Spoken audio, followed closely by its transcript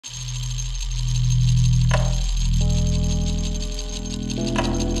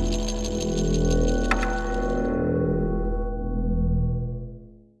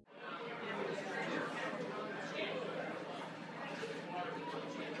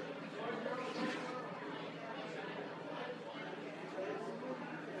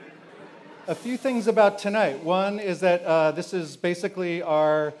a few things about tonight. One is that this is basically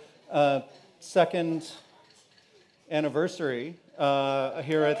our second anniversary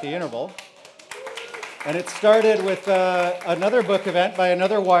here at the Interval. And it started with another book event by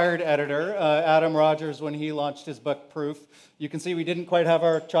another Wired editor, Adam Rogers, when he launched his book, Proof. You can see we didn't quite have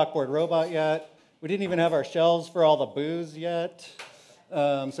our chalkboard robot yet. We didn't even have our shelves for all the booze yet.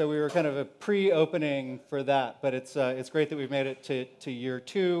 So we were kind of a pre-opening for that. But it's great that we've made it to year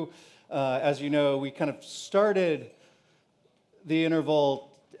 2. As you know, we kind of started the Interval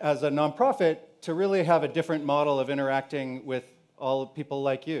as a nonprofit to really have a different model of interacting with all people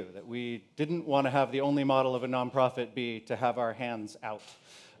like you, that we didn't want to have the only model of a nonprofit be to have our hands out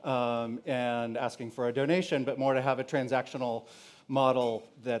and asking for a donation, but more to have a transactional model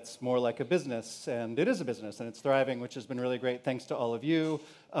that's more like a business. And it is a business, and it's thriving, which has been really great, thanks to all of you.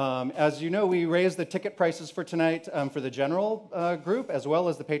 As you know, we raised the ticket prices for tonight for the general group, as well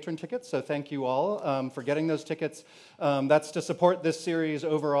as the patron tickets, so thank you all for getting those tickets. That's to support this series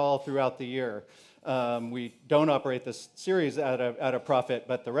overall throughout the year. We don't operate this series at a profit,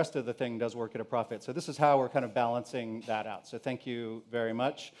 but the rest of the thing does work at a profit. So this is how we're kind of balancing that out. So thank you very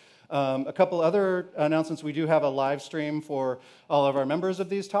much. A couple other announcements. We do have a live stream for all of our members of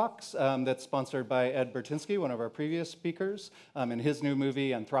these talks that's sponsored by Ed Bertinsky, one of our previous speakers, in his new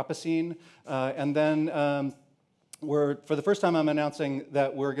movie, Anthropocene. And then for the first time, I'm announcing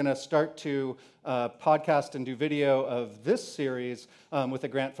that we're going to start to podcast and do video of this series with a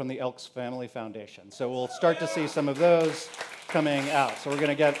grant from the Elks Family Foundation. So we'll start to see some of those coming out. So we're going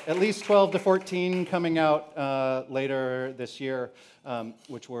to get at least 12 to 14 coming out later this year,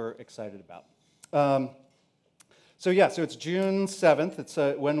 which we're excited about. So it's June 7th. It's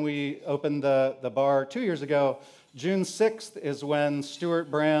when we opened the bar 2 years ago. June 6th is when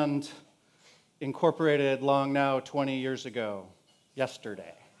Stewart Brand incorporated Long Now 20 years ago,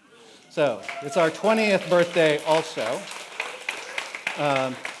 yesterday. So it's our 20th birthday also.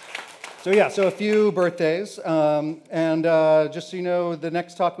 So a few birthdays. And just so you know, the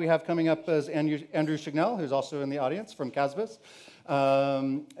next talk we have coming up is Andrew Chignell, who's also in the audience from Casbus.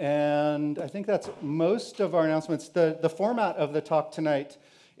 And I think that's most of our announcements. The format of the talk tonight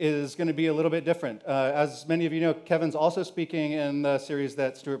is going to be a little bit different. As many of you know, Kevin's also speaking in the series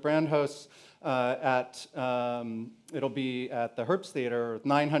that Stewart Brand hosts. It'll be at the Herbst Theater with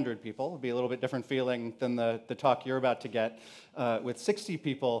 900 people. It'll be a little bit different feeling than the talk you're about to get with 60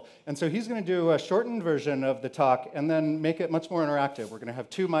 people. And so he's going to do a shortened version of the talk and then make it much more interactive. We're going to have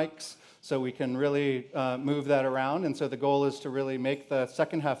 2 mics so we can really move that around. And so the goal is to really make the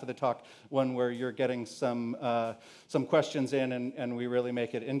second half of the talk one where you're getting some questions in and we really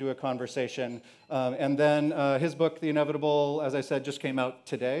make it into a conversation. And then his book, The Inevitable, as I said, just came out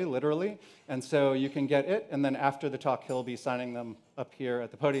today, literally. And so you can get it, and then after the talk, he'll be signing them up here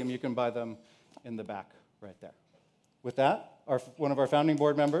at the podium. You can buy them in the back right there. With that, one of our founding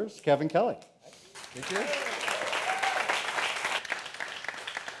board members, Kevin Kelly. Thank you.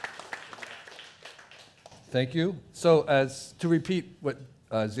 Thank you. So to repeat what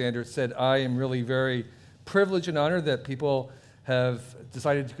Xander said, I am really very privileged and honored that people have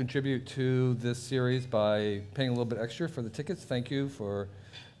decided to contribute to this series by paying a little bit extra for the tickets. Thank you for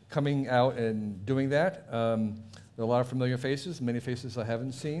coming out and doing that. There are a lot of familiar faces, many faces I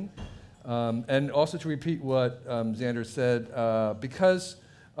haven't seen. And also to repeat what Xander said, because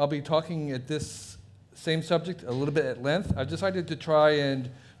I'll be talking at this same subject a little bit at length, I've decided to try and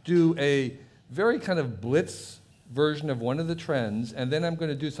do a very kind of blitz version of one of the trends, and then I'm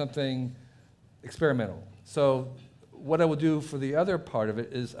going to do something experimental. So what I will do for the other part of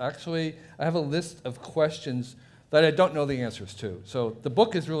it is actually, I have a list of questions that I don't know the answers to. So the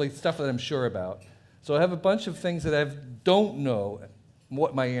book is really stuff that I'm sure about. So I have a bunch of things that I don't know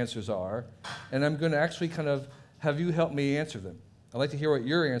what my answers are, and I'm going to actually kind of have you help me answer them. I'd like to hear what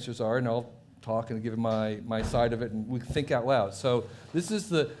your answers are, and I'll talk and give my side of it, and we can think out loud. So this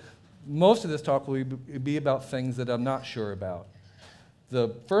is most of this talk will be about things that I'm not sure about.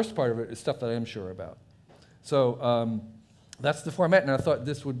 The first part of it is stuff that I am sure about. So that's the format, and I thought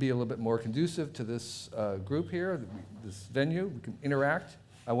this would be a little bit more conducive to this group here, this venue. We can interact.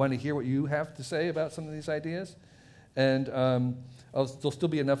 I want to hear what you have to say about some of these ideas. And there'll still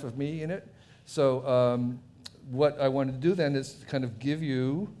be enough of me in it. So what I wanted to do then is kind of give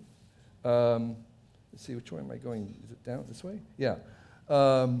you, let's see, which way am I going? Is it down this way? Yeah.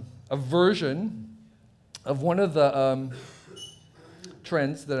 A version of one of the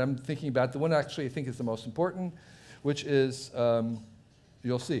trends that I'm thinking about, the one actually I think is the most important, which is,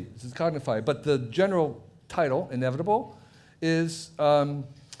 you'll see, this is Cognify, but the general title, Inevitable, is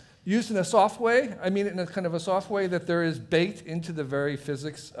used in a soft way. I mean it in a kind of a soft way that there is baked into the very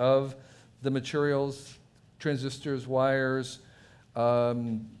physics of the materials, transistors, wires,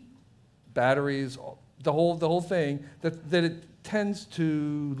 batteries, the whole thing, that it tends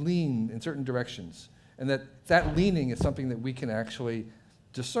to lean in certain directions. And that leaning is something that we can actually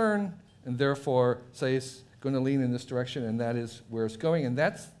discern and therefore say it's going to lean in this direction and that is where it's going. And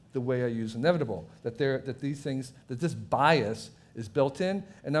that's the way I use inevitable, that this bias is built in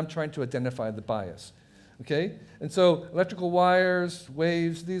and I'm trying to identify the bias. Okay? And so electrical wires,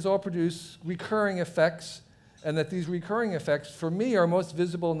 waves, these all produce recurring effects, and that these recurring effects, for me, are most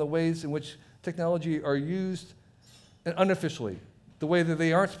visible in the ways in which technology are used unofficially, the way that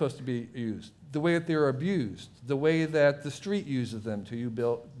they aren't supposed to be used, the way that they're abused, the way that the street uses them, to use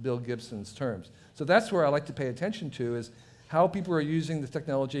Bill Gibson's terms. So that's where I like to pay attention to, is how people are using the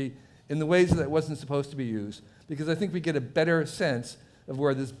technology in the ways that it wasn't supposed to be used, because I think we get a better sense of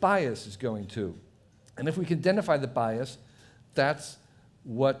where this bias is going to. And if we can identify the bias, that's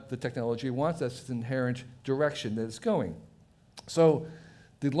what the technology wants. That's the inherent direction that it's going. So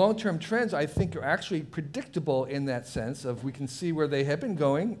the long-term trends, I think, are actually predictable in that sense of we can see where they have been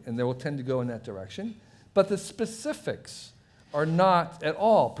going, and they will tend to go in that direction. But the specifics are not at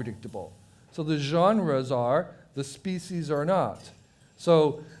all predictable. So the genres are, the species are not.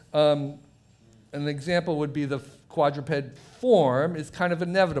 So an example would be the quadruped form is kind of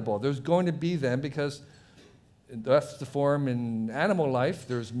inevitable. There's going to be them because that's the form in animal life.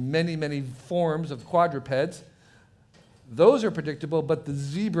 There's many, many forms of quadrupeds. Those are predictable, but the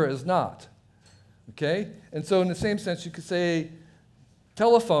zebra is not. Okay? And so in the same sense, you could say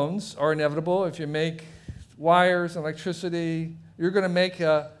telephones are inevitable. If you make wires and electricity, you're going to make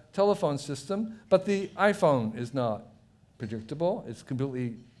a telephone system, but the iPhone is not predictable. It's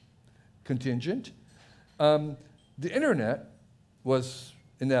completely contingent. The internet was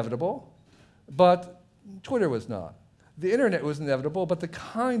inevitable, but Twitter was not. The internet was inevitable, but the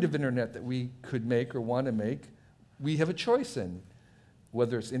kind of internet that we could make or want to make, we have a choice in.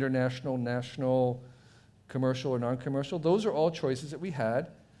 Whether it's international, national, commercial, or non-commercial, those are all choices that we had.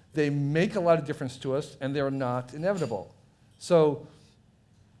 They make a lot of difference to us, and they're not inevitable. So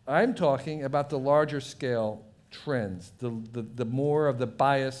I'm talking about the larger scale trends, the more of the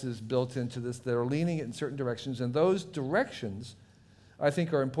biases built into this that are leaning it in certain directions, and those directions I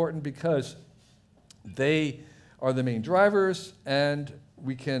think are important because they are the main drivers, and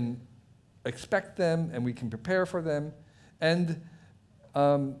we can expect them, and we can prepare for them, and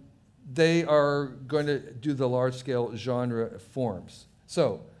they are going to do the large-scale genre forms.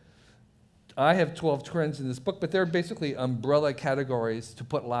 So I have 12 trends in this book, but they're basically umbrella categories to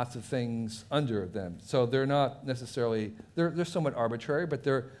put lots of things under them. So they're not necessarily, they're somewhat arbitrary, but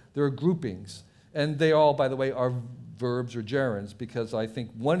they're groupings. And they all, by the way, are verbs or gerunds, because I think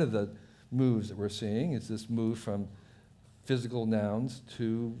one of the moves that we're seeing is this move from physical nouns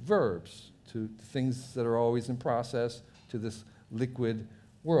to verbs, to things that are always in process, to this liquid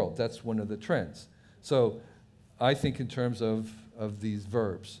world. That's one of the trends. So I think in terms of these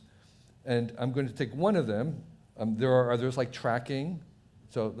verbs. And I'm going to take one of them. There are others like tracking.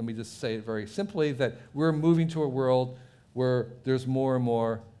 So let me just say it very simply that we're moving to a world where there's more and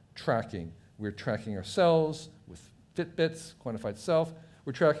more tracking. We're tracking ourselves with Fitbits, quantified self.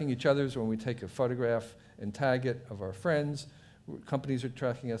 We're tracking each other's when we take a photograph and tag it of our friends. Companies are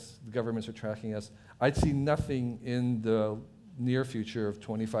tracking us. The governments are tracking us. I'd see nothing in the near future of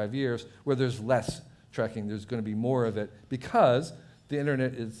 25 years where there's less tracking. There's going to be more of it because the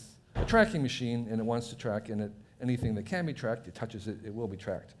internet is a tracking machine, and it wants to track, and anything that can be tracked, it touches it, it will be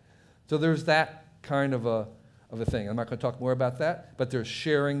tracked. So there's that kind of a thing. I'm not going to talk more about that, but they're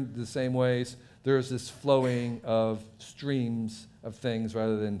sharing the same ways. There's this flowing of streams of things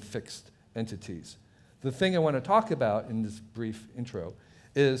rather than fixed entities. The thing I want to talk about in this brief intro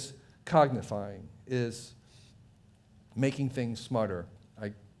is cognifying, is making things smarter.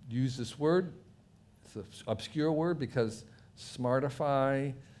 I use this word. It's an obscure word because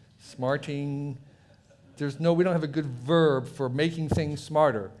smartify, smarting, we don't have a good verb for making things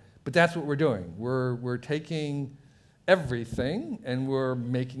smarter, but that's what we're doing. We're taking everything and we're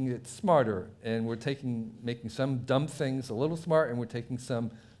making it smarter, and we're making some dumb things a little smart, and we're taking some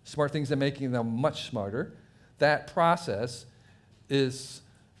smart things and making them much smarter. That process is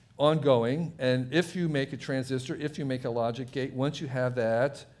ongoing, and if you make a transistor, if you make a logic gate, once you have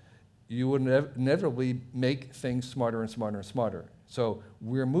that, you will inevitably make things smarter and smarter and smarter. So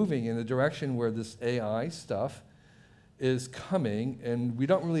we're moving in the direction where this AI stuff is coming, and we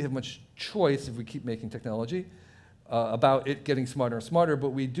don't really have much choice if we keep making technology about it getting smarter and smarter,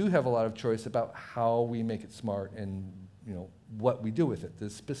 but we do have a lot of choice about how we make it smart and what we do with it, the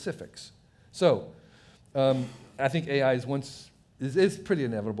specifics. So I think AI is is pretty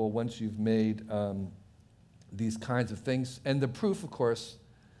inevitable once you've made these kinds of things. And the proof, of course,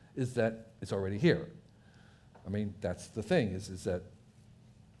 is that it's already here. I mean, that's the thing, is that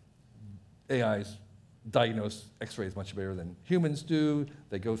AIs diagnose X-rays much better than humans do.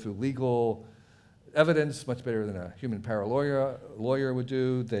 They go through legal evidence much better than a human paralawyer would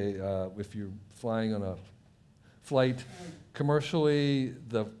do. They, if you're flying on a flight commercially,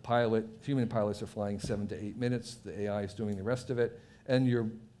 the human pilots are flying 7 to 8 minutes. The AI is doing the rest of it. And your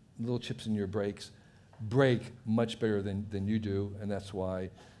little chips in your brakes brake much better than you do, and that's why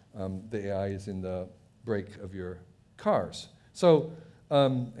the AI is in the brake of your cars. So,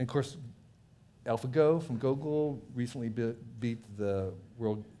 and of course, AlphaGo from Google recently beat the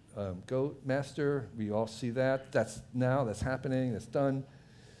world Go master. We all see that. That's happening, that's done.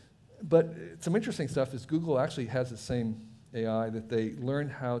 But some interesting stuff is Google actually has the same AI that they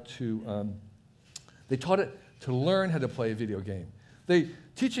learned how to, they taught it to learn how to play a video game.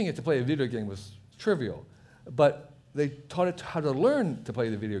 Teaching it to play a video game was trivial, but they taught it how to learn to play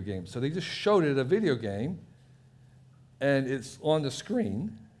the video game. So they just showed it a video game, and it's on the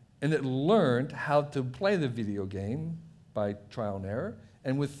screen, and it learned how to play the video game by trial and error,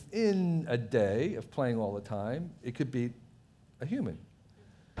 and within a day of playing all the time, it could beat a human.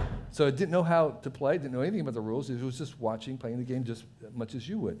 So it didn't know how to play, didn't know anything about the rules, it was just playing the game just as much as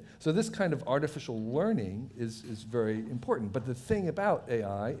you would. So this kind of artificial learning is very important. But the thing about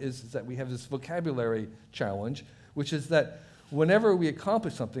AI is that we have this vocabulary challenge, which is that whenever we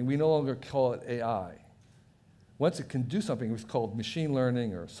accomplish something, we no longer call it AI. Once it can do something, it's called machine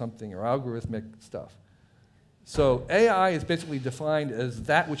learning or something, or algorithmic stuff. So AI is basically defined as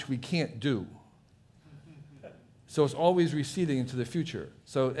that which we can't do. So it's always receding into the future.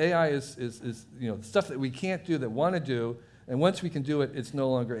 So AI is stuff that we can't do, that want to do, and once we can do it, it's no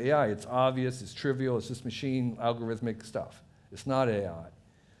longer AI. It's obvious, it's trivial, it's just machine algorithmic stuff. It's not AI.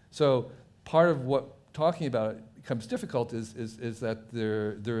 So part of what talking about it becomes difficult is that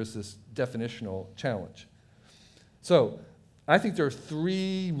there is this definitional challenge. So I think there are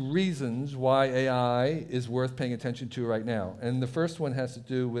 3 reasons why AI is worth paying attention to right now. And the first one has to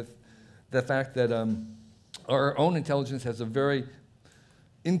do with the fact that our own intelligence has a very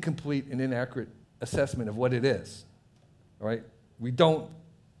incomplete and inaccurate assessment of what it is, right? We don't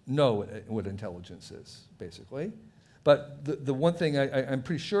know what intelligence is, basically. But the one thing I'm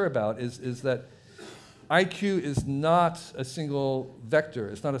pretty sure about is that IQ is not a single vector.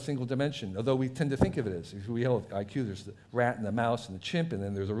 It's not a single dimension, although we tend to think of it as. If we have IQ, there's the rat and the mouse and the chimp, and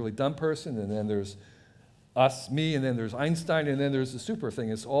then there's a really dumb person, and then there's us, me, and then there's Einstein, and then there's the super thing.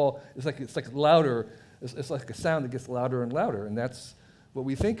 It's like louder. It's like a sound that gets louder and louder, and that's what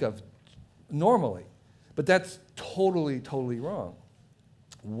we think of normally. But that's totally, totally wrong.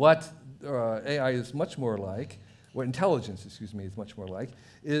 What AI is much more like, what intelligence, excuse me, is much more like,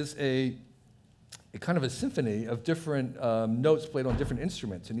 is a kind of a symphony of different notes played on different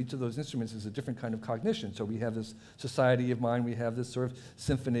instruments, and each of those instruments is a different kind of cognition. So we have this society of mind, we have this sort of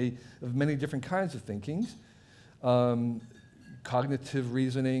symphony of many different kinds of thinkings. Cognitive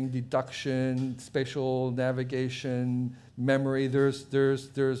reasoning, deduction, spatial navigation, memory.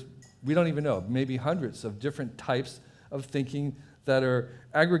 We don't even know, maybe hundreds of different types of thinking that are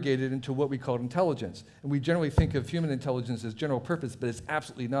aggregated into what we call intelligence. And we generally think of human intelligence as general purpose, but it's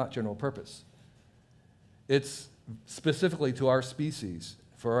absolutely not general purpose. It's specifically to our species,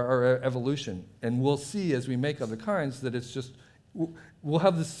 for our evolution. And we'll see as we make other kinds that it's just, we'll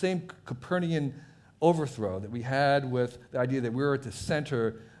have the same Copernican overthrow that we had with the idea that we're at the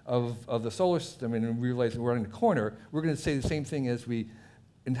center of the solar system, and we realize we're in the corner. We're going to say the same thing as we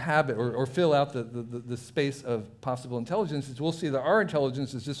inhabit or fill out the space of possible intelligences. We'll see that our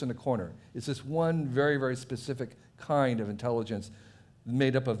intelligence is just in the corner. It's just one very, very specific kind of intelligence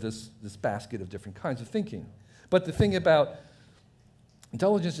made up of this basket of different kinds of thinking. But the thing about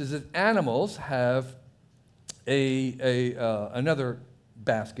intelligence is that animals have another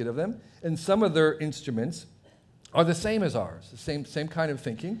basket of them, and some of their instruments are the same as ours, the same kind of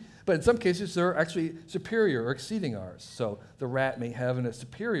thinking, but in some cases they're actually superior or exceeding ours. So the rat may have a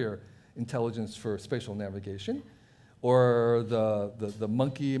superior intelligence for spatial navigation, or the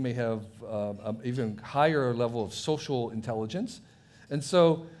monkey may have an even higher level of social intelligence. And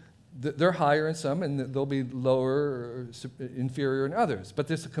so they're higher in some, and they'll be lower or inferior in others. But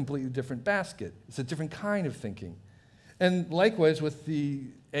there's a completely different basket. It's a different kind of thinking. And likewise with the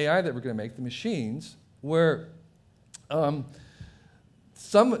AI that we're going to make, the machines, where we'll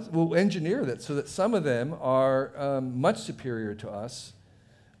engineer that so that some of them are much superior to us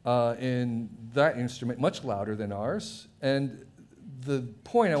in that instrument, much louder than ours. And the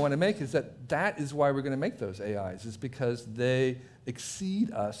point I want to make is that is why we're going to make those AIs, is because they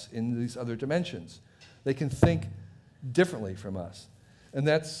exceed us in these other dimensions. They can think differently from us. And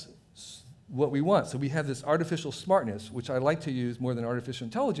that's what we want. So we have this artificial smartness, which I like to use more than artificial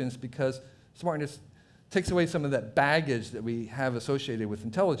intelligence because smartness takes away some of that baggage that we have associated with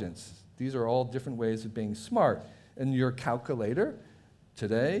intelligence. These are all different ways of being smart. And your calculator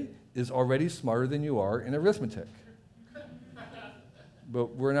today is already smarter than you are in arithmetic.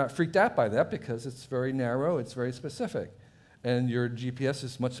 But we're not freaked out by that because it's very narrow, it's very specific. And your GPS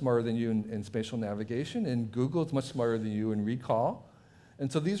is much smarter than you in spatial navigation, and Google is much smarter than you in recall.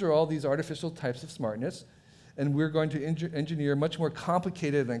 And so these are all these artificial types of smartness, and we're going to engineer much more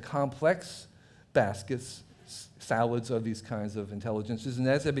complicated and complex baskets, salads of these kinds of intelligences, and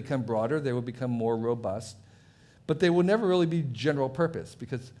as they become broader, they will become more robust. But they will never really be general purpose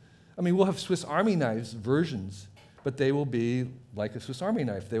because, I mean, we'll have Swiss Army knives versions, but they will be like a Swiss Army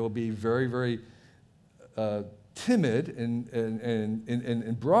knife. They will be very, very timid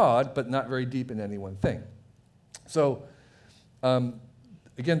and broad, but not very deep in any one thing. So,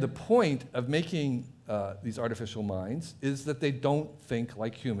 again, the point of making these artificial minds is that they don't think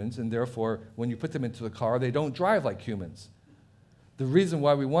like humans, and therefore, when you put them into the car, they don't drive like humans. The reason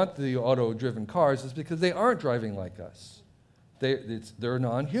why we want the auto-driven cars is because they aren't driving like us. They're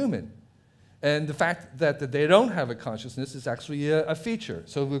non-human. And the fact that they don't have a consciousness is actually a feature.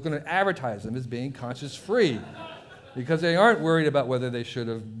 So we're going to advertise them as being conscious-free because they aren't worried about whether they should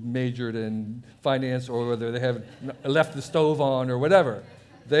have majored in finance or whether they have left the stove on or whatever.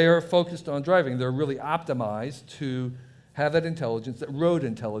 They are focused on driving. They're really optimized to have that intelligence, that road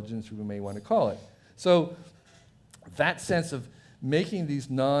intelligence, we may want to call it. So that sense of making these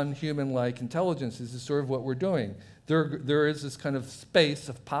non-human-like intelligences is sort of what we're doing. There is this kind of space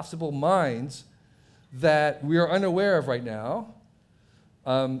of possible minds that we are unaware of right now,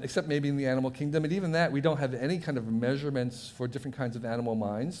 except maybe in the animal kingdom. And even that, we don't have any kind of measurements for different kinds of animal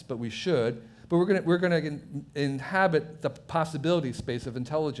minds, but we should. But we're going to inhabit the possibility space of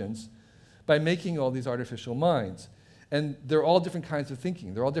intelligence by making all these artificial minds. And they're all different kinds of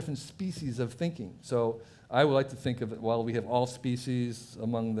thinking. They're all different species of thinking. So I would like to think of it, while we have all species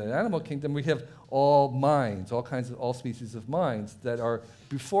among the animal kingdom, we have all minds, all species of minds that are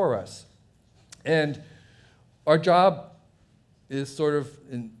before us. And our job is sort of,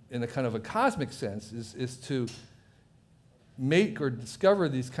 in a kind of a cosmic sense, is to make or discover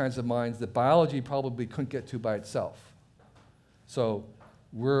these kinds of minds that biology probably couldn't get to by itself. So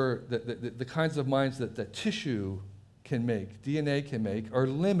the kinds of minds that tissue can make, DNA can make, are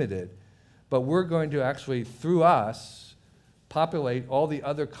limited. But we're going to actually, through us, populate all the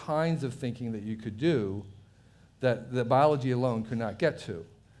other kinds of thinking that you could do that biology alone could not get to.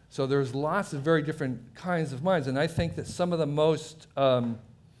 So there's lots of very different kinds of minds. And I think that some of the most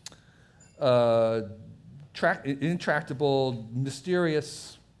intractable,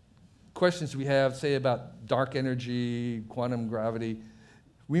 mysterious questions we have, say about dark energy, quantum gravity,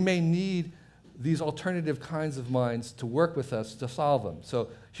 we may need these alternative kinds of minds to work with us to solve them. So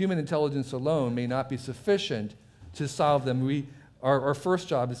human intelligence alone may not be sufficient to solve them. Our first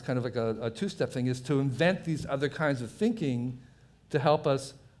job is kind of like a two-step thing, is to invent these other kinds of thinking to help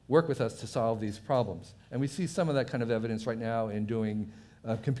us work with us to solve these problems. And we see some of that kind of evidence right now in doing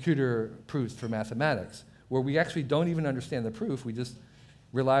computer proofs for mathematics, where we actually don't even understand the proof. We just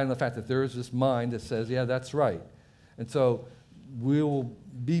rely on the fact that there is this mind that says, yeah, that's right. And so we'll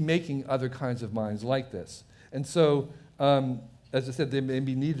be making other kinds of minds like this. And so, as I said, they may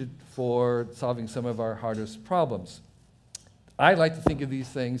be needed for solving some of our hardest problems. I like to think of these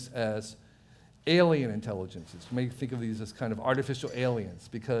things as alien intelligences. You may think of these as kind of artificial aliens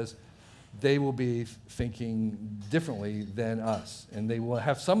because they will be thinking differently than us. And they will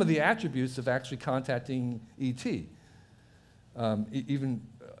have some of the attributes of actually contacting ET. Even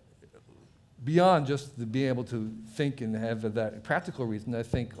beyond just being able to think and have that practical reason, I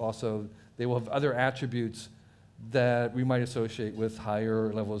think also they will have other attributes that we might associate with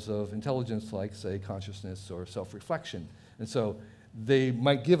higher levels of intelligence, like, say, consciousness or self-reflection. And so they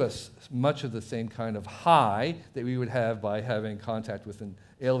might give us much of the same kind of high that we would have by having contact with an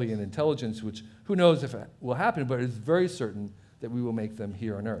alien intelligence, which who knows if it will happen, but it's very certain that we will make them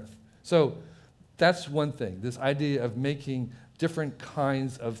here on Earth. So that's one thing, this idea of making different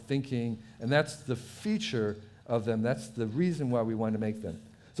kinds of thinking, and that's the feature of them. That's the reason why we want to make them.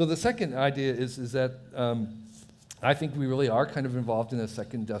 So the second idea is that I think we really are kind of involved in a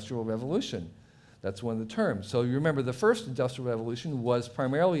second industrial revolution. That's one of the terms. So you remember the first industrial revolution was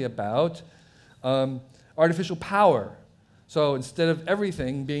primarily about artificial power. So instead of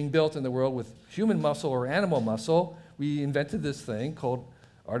everything being built in the world with human muscle or animal muscle, we invented this thing called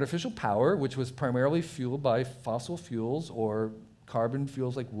artificial power, which was primarily fueled by fossil fuels or carbon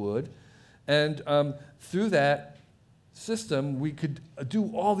feels like wood. And through that system, we could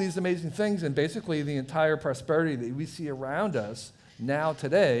do all these amazing things, and basically the entire prosperity that we see around us now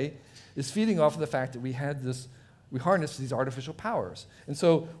today is feeding off of the fact that we harness these artificial powers. And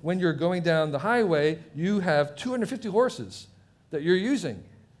so when you're going down the highway, you have 250 horses that you're using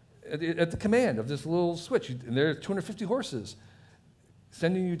at the command of this little switch. And there are 250 horses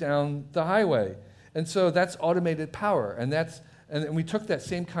sending you down the highway. And so that's automated power. And we took that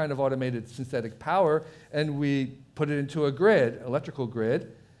same kind of automated synthetic power and we put it into a grid, electrical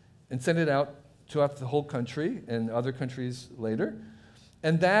grid, and sent it out throughout the whole country and other countries later.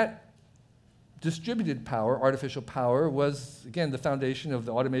 And that distributed power, artificial power, was, again, the foundation of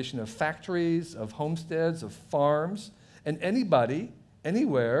the automation of factories, of homesteads, of farms. And anybody,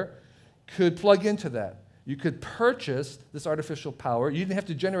 anywhere, could plug into that. You could purchase this artificial power. You didn't have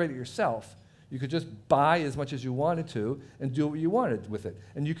to generate it yourself. You could just buy as much as you wanted to and do what you wanted with it.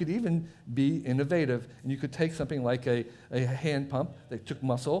 And you could even be innovative. And you could take something like a hand pump that took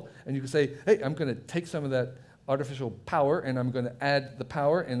muscle, and you could say, hey, I'm going to take some of that artificial power, and I'm going to add the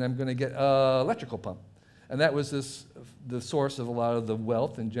power, and I'm going to get an electrical pump. And that was the source of a lot of the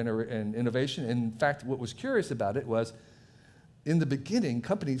wealth and innovation. And in fact, what was curious about it was, in the beginning,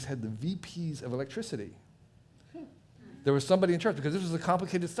 companies had the VPs of electricity. There was somebody in charge, because this was the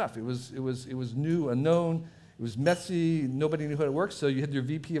complicated stuff. It was new, unknown, it was messy, nobody knew how it worked, so you had your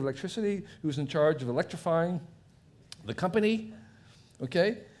VP of electricity who was in charge of electrifying the company,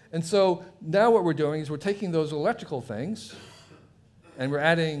 okay? And so now what we're doing is we're taking those electrical things and we're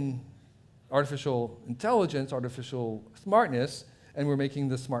adding artificial intelligence, artificial smartness, and we're making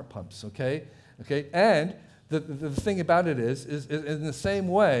the smart pumps, okay? And the thing about it is in the same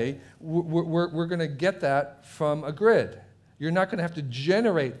way, we're going to get that from a grid. You're not going to have to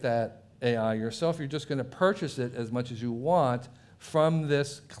generate that AI yourself. You're just going to purchase it as much as you want from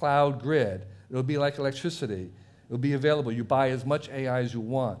this cloud grid. It'll be like electricity. It'll be available. You buy as much AI as you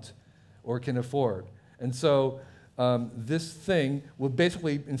want or can afford. And so this thing will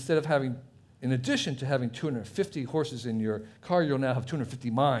basically, instead of having, in addition to having 250 horses in your car, you'll now have 250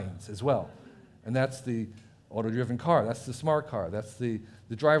 minds as well. And that's the auto-driven car, that's the smart car, that's the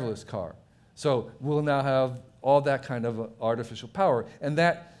driverless car. So we'll now have all that kind of artificial power. And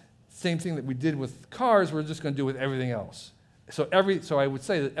that same thing that we did with cars, we're just going to do with everything else. So I would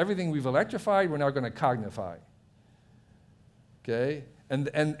say that everything we've electrified, we're now going to cognify. Okay?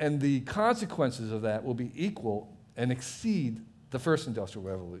 And the consequences of that will be equal and exceed the first industrial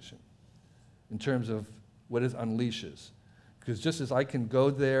revolution in terms of what it unleashes. Because just as I can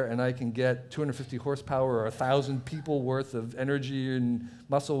go there and I can get 250 horsepower or 1,000 people worth of energy and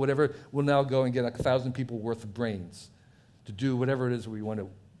muscle, whatever, we'll now go and get 1,000 people worth of brains to do whatever it is we want to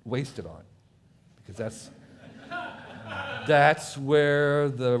waste it on. Because that's where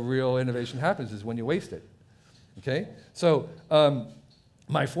the real innovation happens, is when you waste it. Okay? So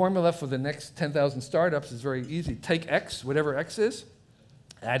my formula for the next 10,000 startups is very easy. Take X, whatever X is,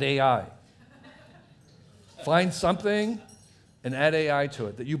 add AI. Find something and add AI to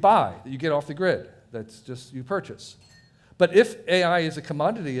it that you buy, that you get off the grid, that's just you purchase. But if AI is a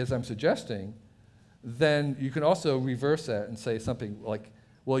commodity, as I'm suggesting, then you can also reverse that and say something like,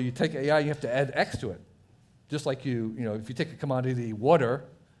 well, you take AI, you have to add X to it. Just like you know, if you take a commodity, water,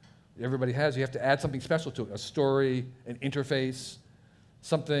 everybody has, you have to add something special to it, a story, an interface,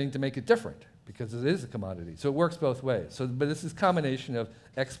 something to make it different, because it is a commodity. So it works both ways. But this is a combination of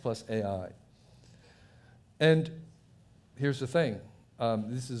X plus AI. And here's the thing.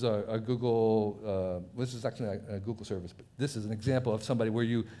 This is a Google, this is actually a Google service, but this is an example of somebody where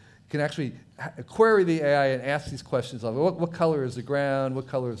you can actually query the AI and ask these questions of what color is the ground, what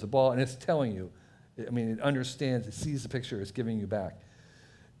color is the ball, and it's telling you. I mean, it understands, it sees the picture, it's giving you back.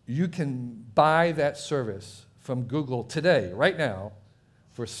 You can buy that service from Google today, right now,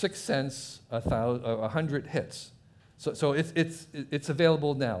 for 6 cents 100 hits. So it's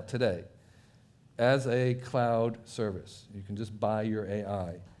available now, today, as a cloud service. You can just buy your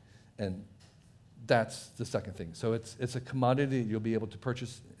AI, and that's the second thing. So it's a commodity you'll be able to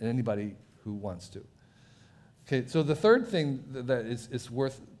purchase anybody who wants to. Okay, so the third thing that is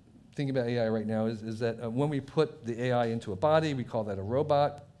worth thinking about AI right now is that when we put the AI into a body, we call that a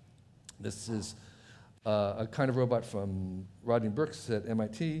robot. This is a kind of robot from Rodney Brooks at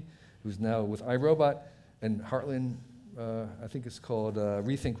MIT, who's now with iRobot, and Heartland, I think it's called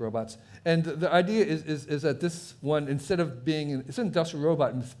Rethink Robots. And the idea is that this one, instead of being, it's an industrial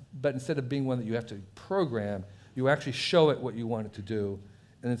robot, but instead of being one that you have to program, you actually show it what you want it to do,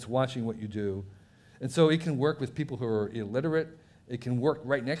 and it's watching what you do. And so it can work with people who are illiterate, It can work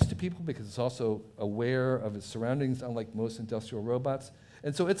right next to people because it's also aware of its surroundings, unlike most industrial robots.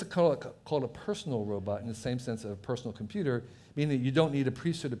 And so it's called a personal robot in the same sense of a personal computer, meaning that you don't need a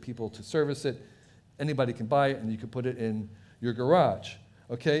priesthood of people to service it. Anybody can buy it, and you can put it in your garage.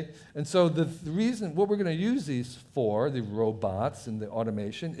 Okay? And so the reason, what we're going to use these for, the robots and the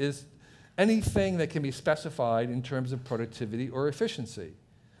automation, is anything that can be specified in terms of productivity or efficiency.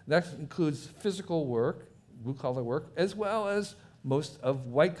 That includes physical work, blue-collar work, as well as most of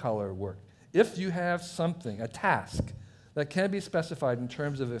white-collar work. If you have something, a task, that can be specified in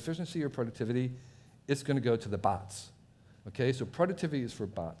terms of efficiency or productivity, it's going to go to the bots. Okay? So productivity is for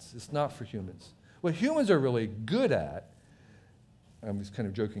bots. It's not for humans. What humans are really good at, I was kind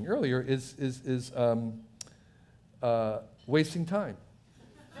of joking earlier, is wasting time.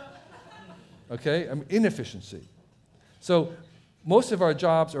 Okay? I mean, inefficiency. So most of our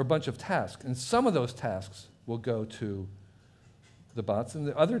jobs are a bunch of tasks, and some of those tasks will go to the bots, and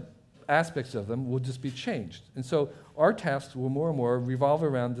the other aspects of them will just be changed. And so our tasks will more and more revolve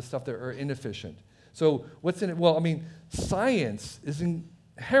around the stuff that are inefficient. So what's in it? Well, I mean, science is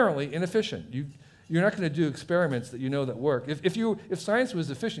inherently inefficient. You're not going to do experiments that you know that work. If science was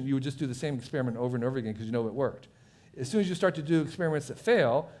efficient, you would just do the same experiment over and over again because you know it worked. As soon as you start to do experiments that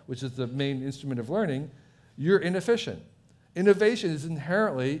fail, which is the main instrument of learning, you're inefficient. Innovation is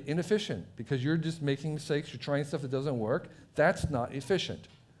inherently inefficient because you're just making mistakes, you're trying stuff that doesn't work. That's not efficient.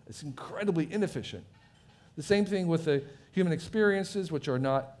 It's incredibly inefficient. The same thing with the human experiences, which are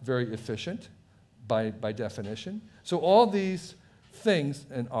not very efficient by definition. So all these things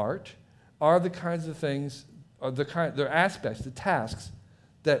in art are the kinds of things, they're aspects, the tasks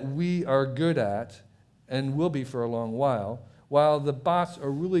that we are good at and will be for a long while the bots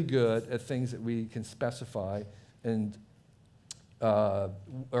are really good at things that we can specify and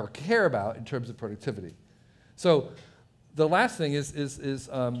or care about in terms of productivity. So the last thing is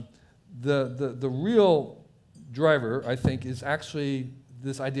the real driver, I think, is actually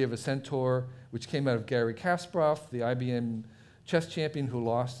this idea of a centaur, which came out of Garry Kasparov, the IBM chess champion who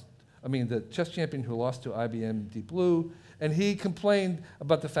lost, the chess champion who lost to IBM Deep Blue, and he complained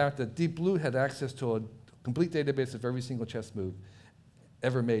about the fact that Deep Blue had access to a complete database of every single chess move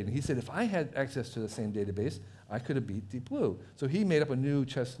ever made. And he said, if I had access to the same database, I could have beat Deep Blue. So he made up a new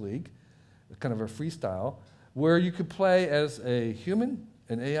chess league, kind of a freestyle, where you could play as a human,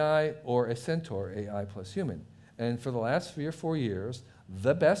 an AI, or a centaur, AI plus human. And for the last 3 or 4 years,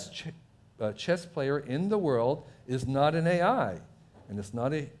 the best chess player in the world is not an AI, and it's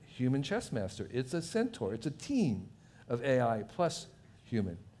not a human chess master. It's a centaur. It's a team of AI plus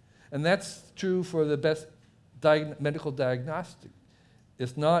human. And that's true for the best medical diagnostic.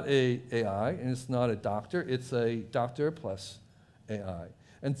 It's not a AI, and it's not a doctor. It's a doctor plus AI.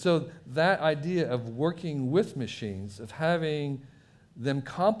 And so that idea of working with machines, of having them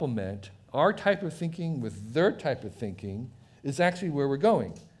complement our type of thinking with their type of thinking, is actually where we're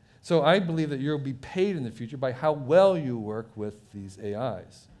going. So I believe that you'll be paid in the future by how well you work with these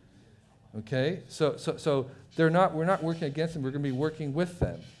AIs. Okay? So we're not working against them, we're going to be working with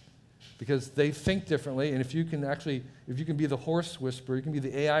them. Because they think differently, and if you can be the horse whisperer, you can be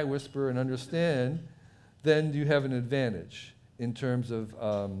the AI whisperer and understand, then you have an advantage in terms of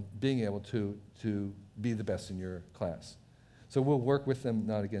being able to be the best in your class. So we'll work with them,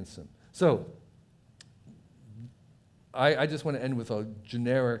 not against them. So I just want to end with a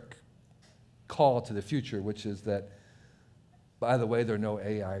generic call to the future, which is that, by the way, there are no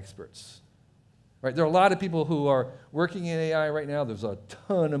AI experts. Right? There are a lot of people who are working in AI right now. There's a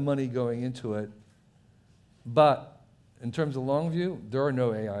ton of money going into it. But in terms of long view, there are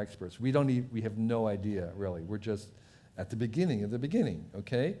no AI experts. We have no idea, really. We're just at the beginning of the beginning,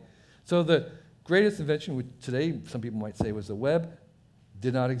 okay? So the greatest invention, which today some people might say was the web,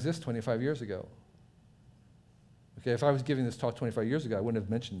 did not exist 25 years ago. Okay, if I was giving this talk 25 years ago, I wouldn't have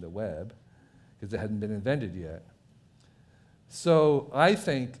mentioned the web because it hadn't been invented yet. So I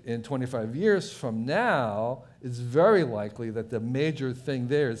think in 25 years from now, it's very likely that the major thing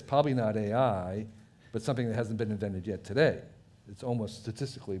there is probably not AI, but something that hasn't been invented yet today. It's almost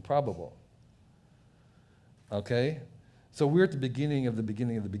statistically probable. Okay? So we're at the beginning of the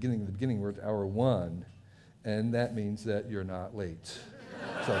beginning of the beginning of the beginning. We're at hour 1, and that means that you're not late.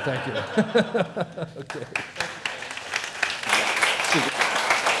 So thank you. Okay.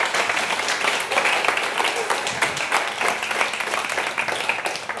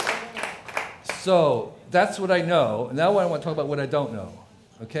 So that's what I know. Now I want to talk about what I don't know,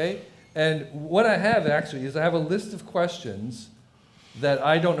 okay? And what I have actually is I have a list of questions that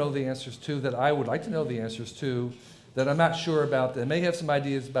I don't know the answers to, that I would like to know the answers to, that I'm not sure about, that I may have some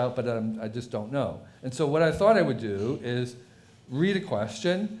ideas about, but I just don't know. And so what I thought I would do is read a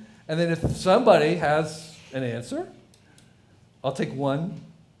question, and then if somebody has an answer, I'll take one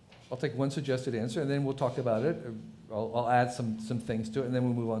suggested answer, and then we'll talk about it. I'll add some things to it, and then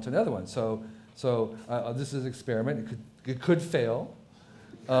we'll move on to another one. So this is an experiment. It could fail.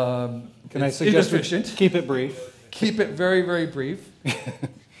 Can I suggest inefficient. Keep it brief? Keep it very, very brief.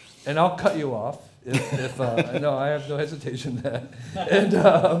 And I'll cut you off if no, I have no hesitation in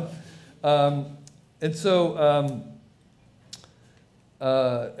that. And so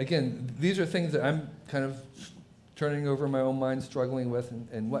again, these are things that I'm kind of turning over in my own mind, struggling with,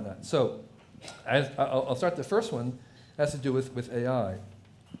 and whatnot. So I'll start. The first one has to do with AI.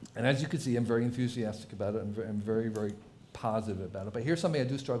 And as you can see, I'm very enthusiastic about it. I'm very, very positive about it. But here's something I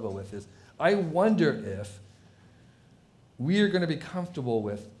do struggle with is I wonder if we are going to be comfortable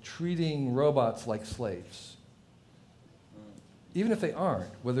with treating robots like slaves. Even if they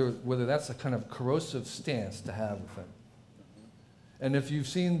aren't, whether that's a kind of corrosive stance to have with them. And if you've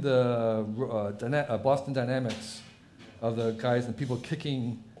seen the Boston Dynamics of the guys and people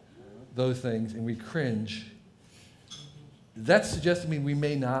kicking those things and we cringe, that suggests to me we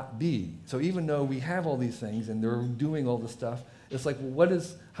may not be. So even though we have all these things and they're doing all this stuff, it's like, well,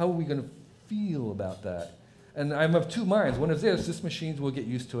 how are we going to feel about that? And I'm of two minds. One is this machines will get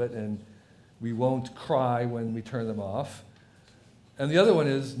used to it and we won't cry when we turn them off. And the other one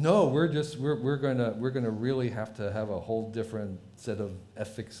is, no, we're gonna really have to have a whole different set of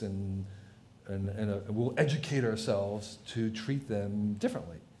ethics and we'll educate ourselves to treat them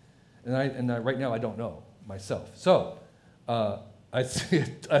differently. And right now I don't know myself. So I see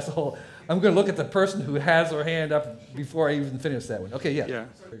it as a whole. I'm going to look at the person who has their hand up before I even finish that one. Okay, yeah.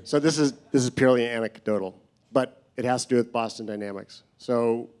 So this is purely anecdotal, but it has to do with Boston Dynamics.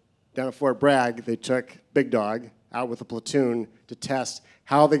 So down at Fort Bragg, they took Big Dog out with a platoon to test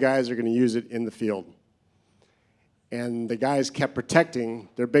how the guys are going to use it in the field. And the guys kept protecting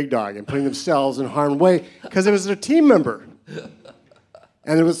their Big Dog and putting themselves in harm's way because it was their team member.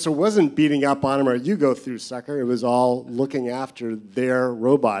 And it wasn't beating up on them or you go through, sucker. It was all looking after their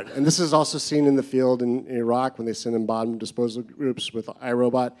robot. And this is also seen in the field in Iraq when they send in bomb disposal groups with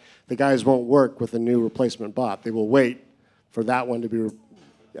iRobot. The guys won't work with a new replacement bot. They will wait for that one to be,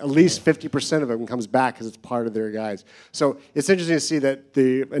 at least 50% of them comes back because it's part of their guys. So it's interesting to see that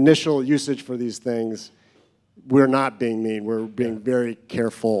the initial usage for these things, we're not being mean. We're being very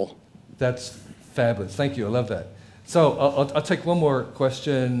careful. That's fabulous. Thank you. I love that. So I'll take one more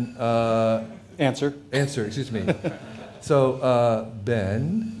question. Answer, excuse me. So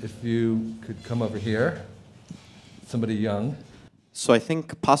Ben, if you could come over here. Somebody young. So I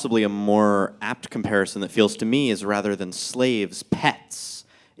think possibly a more apt comparison that feels to me is rather than slaves, pets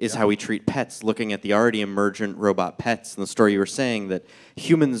is how we treat pets, looking at the already emergent robot pets. And the story you were saying that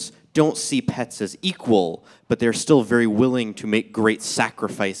humans don't see pets as equal, but they're still very willing to make great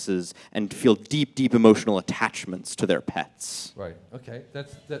sacrifices and feel deep, deep emotional attachments to their pets. Right. Okay.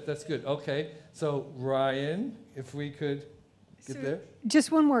 That's good. Okay. So Ryan, if we could get there.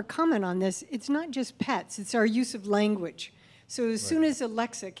 Just one more comment on this. It's not just pets. It's our use of language. So as soon as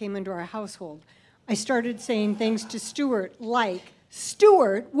Alexa came into our household, I started saying things to Stuart like,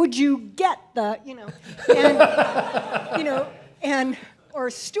 Stuart, would you get the, or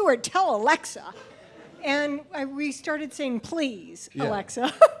Stuart, tell Alexa. And we started saying, please,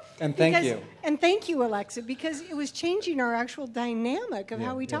 Alexa. And thank you. And thank you, Alexa, because it was changing our actual dynamic of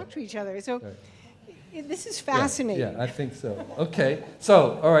how we talk to each other. So this is fascinating. Yeah, I think so. Okay.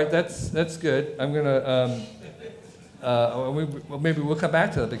 So, all right, that's good. I'm going to, maybe we'll come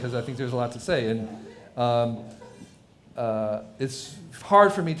back to that because I think there's a lot to say. And it's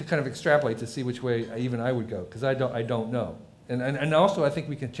hard for me to kind of extrapolate to see which way even I would go because I don't know. And also I think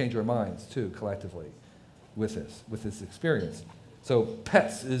we can change our minds too collectively with this experience. So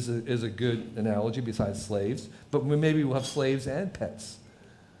pets is a good analogy besides slaves, but maybe we'll have slaves and pets.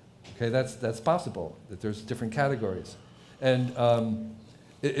 Okay, that's possible that there's different categories, and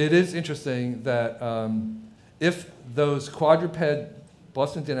it is interesting that if those quadruped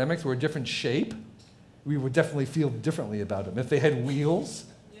Boston Dynamics were a different shape, we would definitely feel differently about them. If they had wheels,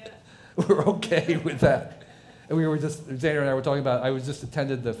 we're okay with that. And we were just, Xander and I were talking about, I just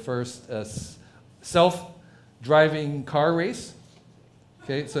attended the first self-driving car race.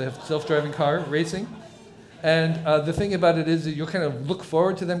 Okay, so they have self-driving car racing. And the thing about it is that you'll kind of look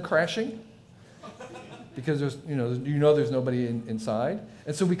forward to them crashing because there's, there's nobody inside.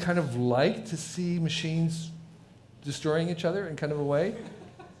 And so we kind of like to see machines destroying each other in kind of a way.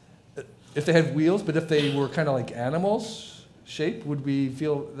 If they had wheels, but if they were kind of like animals shaped, would we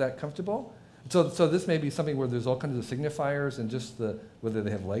feel that comfortable? So this may be something where there's all kinds of signifiers and just whether they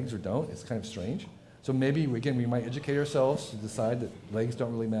have legs or don't. It's kind of strange. So maybe, again, we might educate ourselves to decide that legs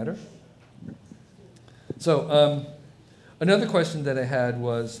don't really matter. So another question that I had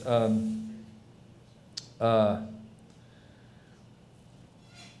was,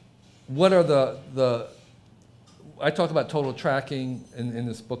 what are the I talk about total tracking in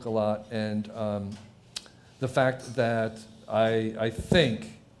this book a lot, and the fact that I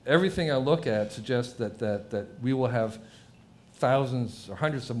think everything I look at suggests that we will have thousands or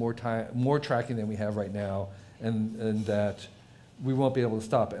hundreds of more tracking than we have right now, and that we won't be able to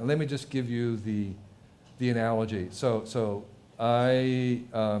stop it. And let me just give you the analogy. So I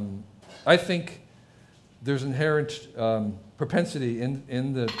think there's inherent propensity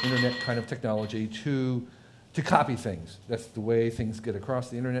in the internet kind of technology to copy things. That's the way things get across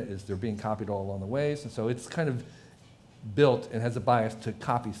the internet, is they're being copied all along the ways. And so it's kind of built and has a bias to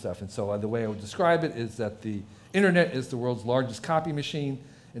copy stuff. And so the way I would describe it is that the internet is the world's largest copy machine,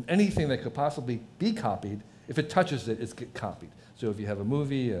 and anything that could possibly be copied, if it touches it, it's get copied. So if you have a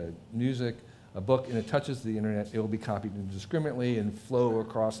movie, music, a book, and it touches the internet, it will be copied indiscriminately and flow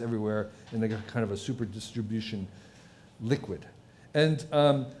across everywhere in like a kind of a super distribution liquid. And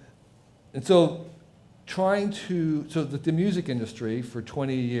so the music industry for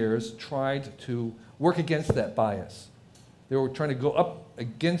 20 years tried to work against that bias. They were trying to go up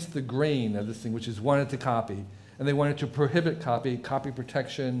against the grain of this thing, which is wanted to copy, and they wanted to prohibit copy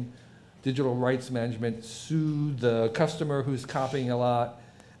protection, digital rights management, sue the customer who's copying a lot,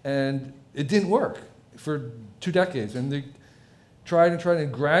 and it didn't work for 2 decades. And they tried,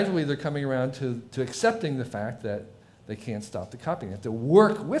 and gradually they're coming around to accepting the fact that they can't stop the copying. They have to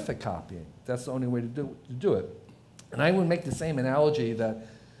work with the copying. That's the only way to do it. And I would make the same analogy that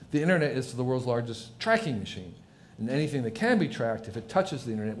the internet is the world's largest tracking machine. And anything that can be tracked, if it touches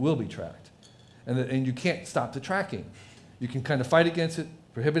the internet, will be tracked. And you can't stop the tracking. You can kind of fight against it,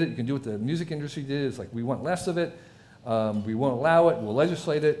 prohibit it. You can do what the music industry did. It's like, we want less of it. We won't allow it. We'll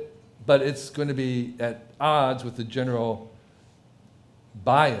legislate it. But it's going to be at odds with the general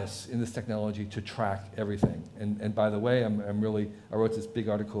bias in this technology to track everything. And by the way, I wrote this big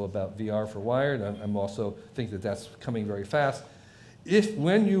article about VR for Wired. I'm also think that that's coming very fast.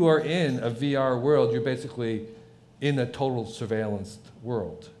 When you are in a VR world, you're basically in a total surveillance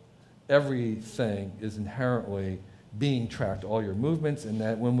world. Everything is inherently being tracked, all your movements, and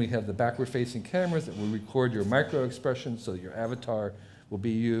that when we have the backward-facing cameras that will record your micro-expressions so that your avatar will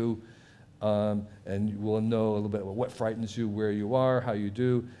be you, and you will know a little bit about what frightens you, where you are, how you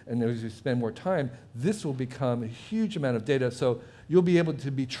do, and as you spend more time, this will become a huge amount of data, so you'll be able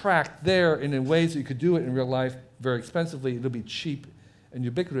to be tracked there, and in ways that you could do it in real life very expensively. It'll be cheap and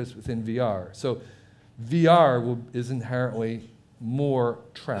ubiquitous within VR. So VR is inherently more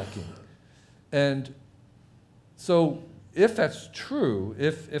tracking. And so if that's true,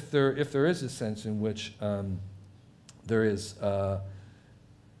 if there is a sense in which there is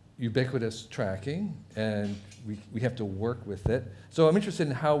ubiquitous tracking, and we have to work with it. So I'm interested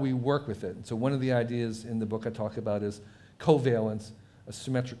in how we work with it. And so one of the ideas in the book I talk about is covalence, a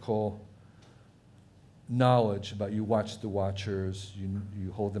symmetrical knowledge about you watch the watchers,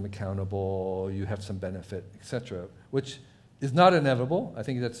 you hold them accountable, you have some benefit, etc., which is not inevitable. I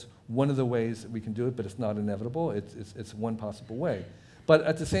think that's one of the ways that we can do it, but it's not inevitable. It's one possible way. But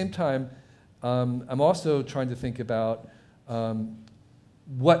at the same time, I'm also trying to think about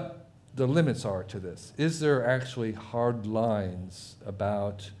what the limits are to this. Is there actually hard lines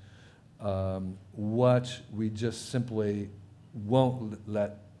about what we just simply won't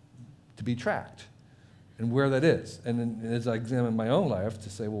let to be tracked, and where that is? And then, as I examine my own life to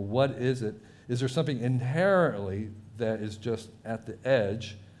say, well, what is it? Is there something inherently that is just at the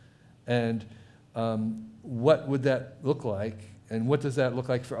edge? And what would that look like? And what does that look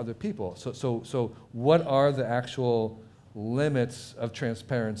like for other people? So what are the actual limits of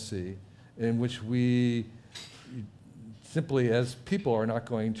transparency in which we simply as people are not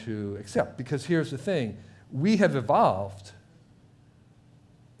going to accept? Because here's the thing, we have evolved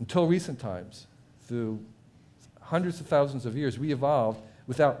until recent times, through hundreds of thousands of years, we evolved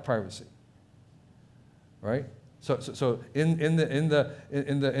without privacy, right? So in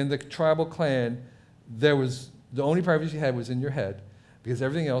the tribal clan, there was the only privacy you had was in your head, because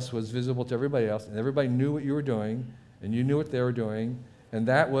everything else was visible to everybody else, and everybody knew what you were doing, and you knew what they were doing, and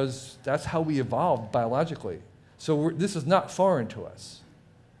that's how we evolved biologically. So this is not foreign to us.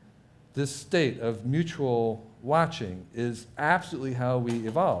 This state of mutual watching is absolutely how we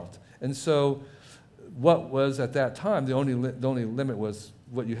evolved. And so what was at that time, the only limit was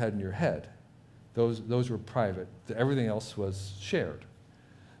what you had in your head. Those were private. Everything else was shared.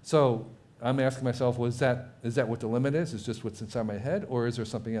 So I'm asking myself, is that what the limit is? Is just what's inside my head, or is there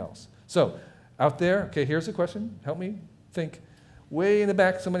something else? So Out there? Okay, here's the question. Help me think. Way in the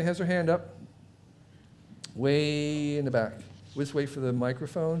back, somebody has their hand up. Way in the back. Let's wait for the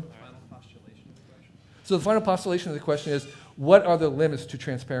microphone. So the final postulation of the question is, what are the limits to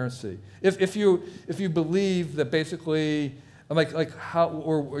transparency? If you believe that basically, like how,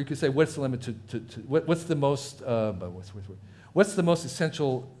 or you could say, what's the limit to what's the most what's the most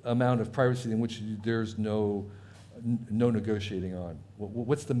essential amount of privacy in which there's no negotiating on?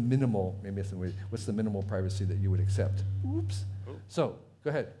 What's the minimal? Maybe that's the way. What's the minimal privacy that you would accept? Oops. So go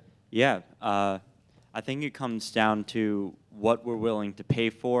ahead. Yeah, I think it comes down to what we're willing to pay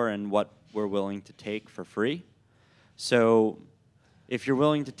for and what we're willing to take for free. So if you're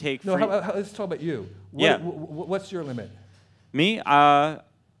willing to take free... Let's talk about you. What's your limit? Me?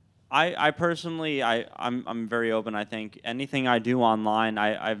 I personally, I'm very open, I think. Anything I do online,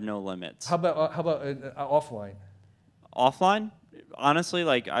 I have no limits. How about offline? Offline? Honestly,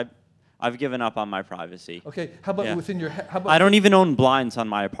 like, I've given up on my privacy. Okay, how about within your head? I don't even own blinds on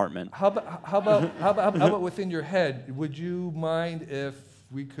my apartment. How about within your head? Would you mind if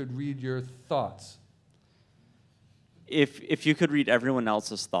we could read your thoughts? If you could read everyone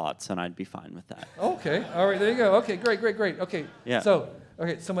else's thoughts, then I'd be fine with that. Okay, all right, there you go. Okay, great. Okay, yeah. So,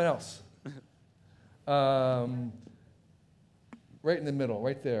 okay, someone else. Right in the middle,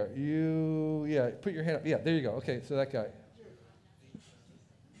 right there. Put your hand up. Yeah, there you go. Okay, so that guy.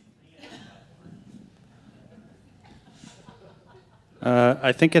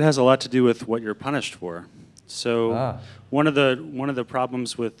 I think it has a lot to do with what you're punished for. So one of the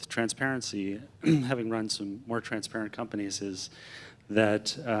problems with transparency, having run some more transparent companies, is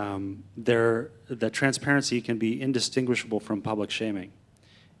that that transparency can be indistinguishable from public shaming,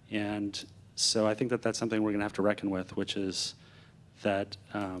 and so I think that that's something we're going to have to reckon with, which is that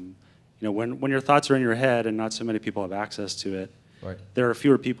when your thoughts are in your head and not so many people have access to it, right, there are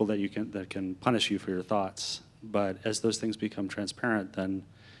fewer people that can punish you for your thoughts. But as those things become transparent, then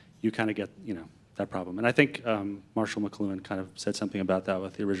you kind of get that problem. And I think Marshall McLuhan kind of said something about that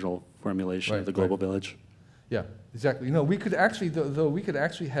with the original formulation of the global village. Yeah, exactly. We could actually, though we could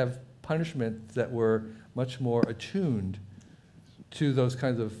actually have punishments that were much more attuned to those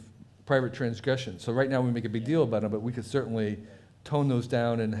kinds of private transgressions. So right now we make a big deal about them, but we could certainly tone those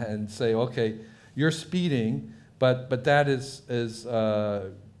down and say, okay, you're speeding, but that is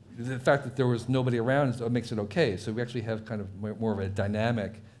the fact that there was nobody around makes it okay. So we actually have kind of more of a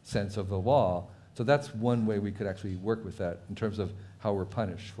dynamic sense of the law. So that's one way we could actually work with that in terms of how we're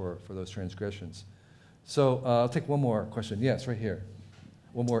punished for those transgressions. So I'll take one more question. Yes, right here.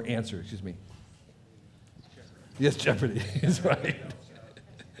 One more answer, excuse me. Yes, Jeopardy is right.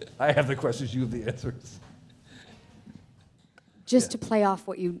 I have the questions, you have the answers. Just to play off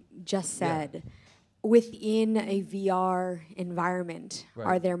what you just said, within a VR environment,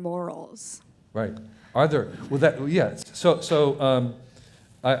 are there morals? Right. Are there? Well, yes. So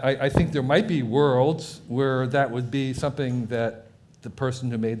I think there might be worlds where that would be something that the person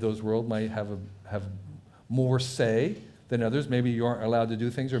who made those worlds might have more say than others. Maybe you aren't allowed to do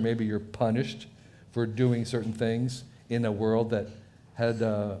things, or maybe you're punished for doing certain things in a world that had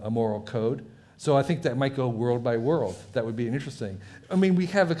a moral code. So I think that might go world by world. That would be interesting. I mean, we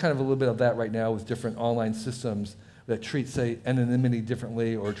have a kind of a little bit of that right now with different online systems that treat, say, anonymity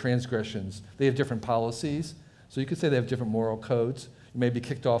differently or transgressions. They have different policies. So you could say they have different moral codes. You may be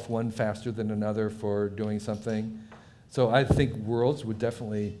kicked off one faster than another for doing something. So I think worlds would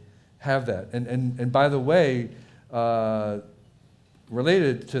definitely have that. And by the way,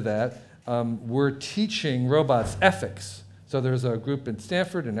 related to that, we're teaching robots ethics. So there's a group in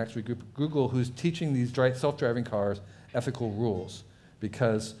Stanford and actually a group at Google who's teaching these self-driving cars ethical rules.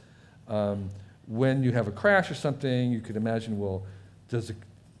 Because when you have a crash or something, you could imagine, well, does the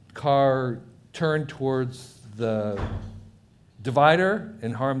car turn towards the divider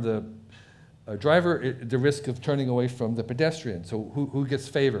and harm the driver, the risk of turning away from the pedestrian? So who gets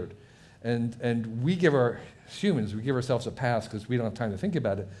favored? And we give humans, we give ourselves a pass because we don't have time to think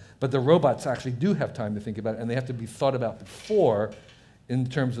about it. But the robots actually do have time to think about it, and they have to be thought about before in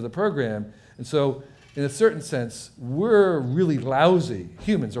terms of the program. And so in a certain sense, we're really lousy.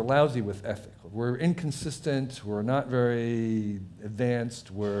 Humans are lousy with ethics. We're inconsistent. We're not very advanced.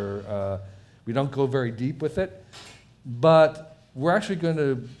 We don't go very deep with it. But we're actually going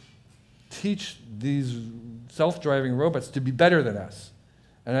to teach these self-driving robots to be better than us.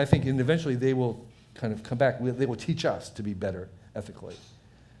 And I think eventually they will kind of come back. They will teach us to be better ethically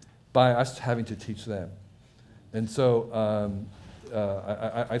by us having to teach them. And so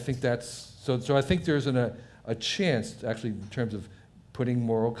I think that's, so I think there's a chance to actually, in terms of putting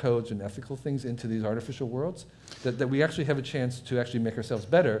moral codes and ethical things into these artificial worlds, that we actually have a chance to actually make ourselves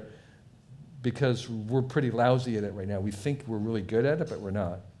better because we're pretty lousy at it right now. We think we're really good at it, but we're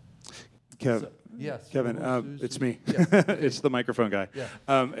not. Yes. Kevin, it's me. Yeah. It's the microphone guy.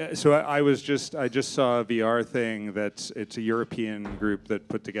 Yeah. So I just saw a VR thing it's a European group that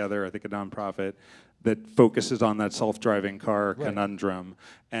put together, I think, a nonprofit that focuses on that self-driving car conundrum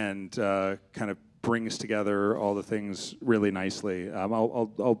and kind of brings together all the things really nicely.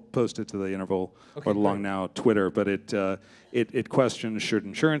 I'll post it to the Interval or the Long Now Twitter, but it questions, should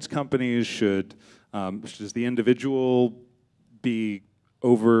insurance companies, does the individual be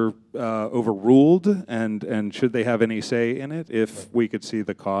overruled, and should they have any say in it if we could see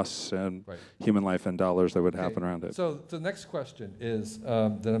the costs and human life and dollars that would happen around it? So the next question is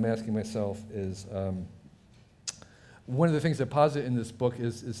that I'm asking myself is one of the things I posit in this book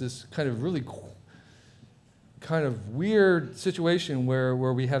is this kind of really kind of weird situation where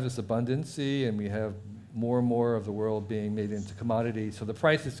we have this abundancy and we have more and more of the world being made into commodity, so the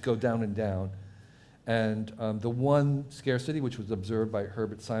prices go down and down. And the one scarcity, which was observed by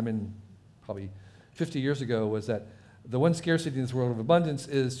Herbert Simon probably 50 years ago, was that the one scarcity in this world of abundance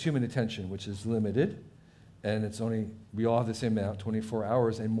is human attention, which is limited, and we all have the same amount, 24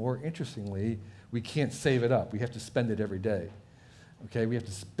 hours, and more interestingly, we can't save it up. We have to spend it every day. Okay, we have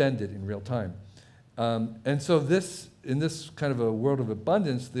to spend it in real time. And so in this kind of a world of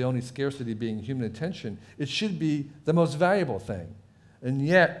abundance, the only scarcity being human attention, it should be the most valuable thing. And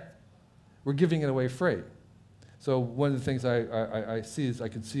yet, we're giving it away free. So one of the things I see is I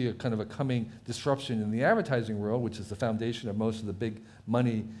can see a kind of a coming disruption in the advertising world, which is the foundation of most of the big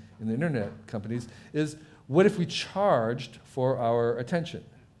money in the internet companies, is what if we charged for our attention?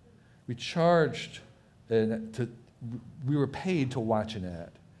 We were paid to watch an ad.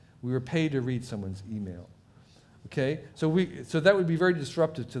 We were paid to read someone's email. Okay, so that would be very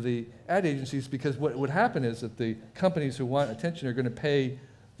disruptive to the ad agencies, because what would happen is that the companies who want attention are going to pay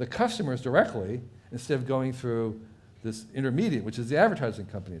the customers directly instead of going through this intermediate, which is the advertising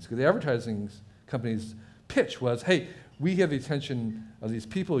companies. Because the advertising companies' pitch was, hey, we have the attention of these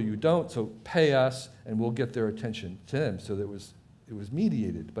people, you don't, so pay us and we'll get their attention to them. So that it was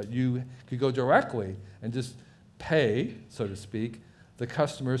mediated, but you could go directly and just pay, so to speak, the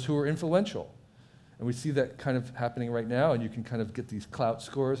customers who are influential. And we see that kind of happening right now, and you can kind of get these clout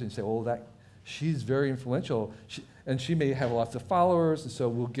scores and you say, oh, she's very influential, and she may have lots of followers, and so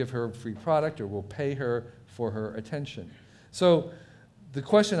we'll give her a free product or we'll pay her for her attention. So the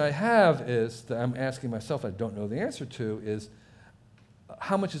question I have is, that I'm asking myself, I don't know the answer to, is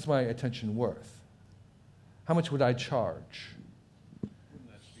how much is my attention worth? How much would I charge?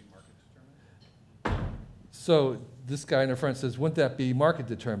 Wouldn't that be market determined? So this guy in the front says, wouldn't that be market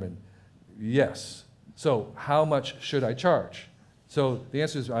determined? Yes. So how much should I charge? So the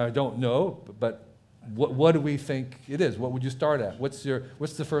answer is, I don't know, but what do we think it is? What would you start at? What's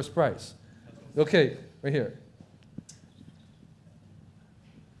the first price? Okay, right here.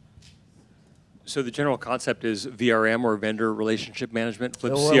 So the general concept is VRM, or vendor relationship management.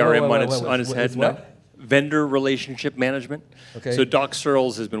 Flips Whoa, CRM whoa, on its head. What? No. Vendor relationship management. Okay. So Doc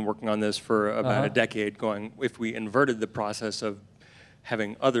Searles has been working on this for about a decade, going, if we inverted the process of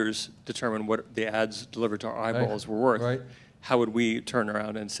having others determine what the ads delivered to our eyeballs were worth, how would we turn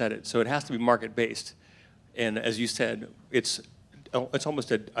around and set it? So it has to be market-based. And as you said, it's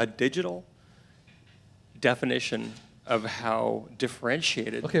almost a digital definition of how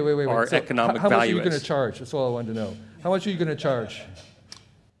differentiated our so economic how much value are you going is. to charge? That's all I wanted to know. How much are you going to charge?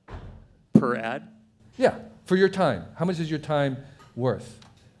 Per ad? Yeah, for your time. How much is your time worth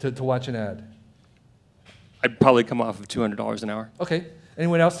to watch an ad? I'd probably come off of $200 an hour. Okay.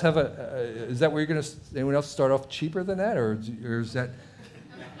 Anyone else have is that where you're going to, anyone else start off cheaper than that? Or is that,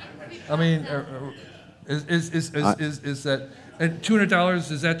 I mean, is that, and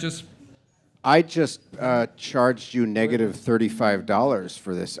 $200, is that just? I just charged you negative $35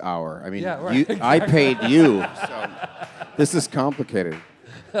 for this hour. I mean, yeah, right, exactly. I paid you, so this is complicated.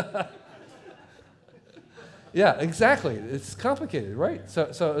 Yeah, exactly. It's complicated, right?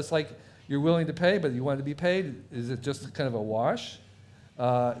 So it's like you're willing to pay, but you want to be paid. Is it just kind of a wash?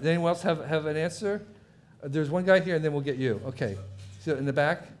 Does anyone else have an answer? There's one guy here, and then we'll get you. Okay. So in the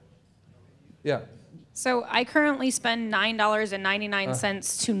back? Yeah. So I currently spend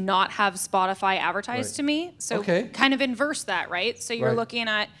 $9.99 to not have Spotify advertised to me. So kind of inverse that, right? So you're looking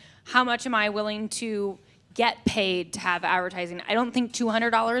at how much am I willing to get paid to have advertising. I don't think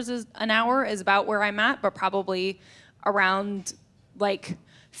 $200 an hour is about where I'm at, but probably around like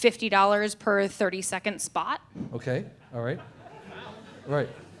 $50 per 30-second spot. Okay. All right. Right.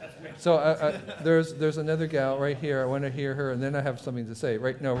 So there's another gal right here. I want to hear her, and then I have something to say.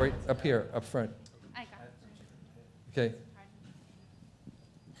 Right up here, up front. I got it. Okay.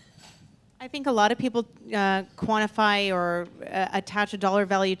 I think a lot of people quantify or attach a dollar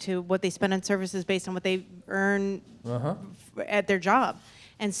value to what they spend on services based on what they earn at their job.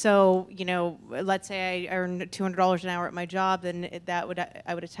 And so, you know, let's say I earn $200 an hour at my job, then I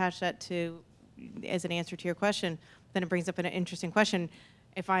would attach that to as an answer to your question. Then it brings up an interesting question.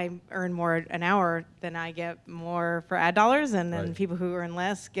 If I earn more an hour, then I get more for ad dollars, and then people who earn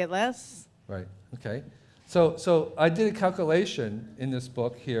less get less. Right. Okay. So I did a calculation in this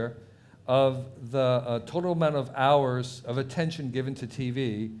book here of the total amount of hours of attention given to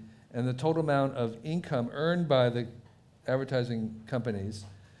TV and the total amount of income earned by the advertising companies.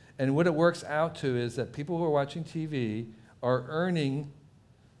 And what it works out to is that people who are watching TV are earning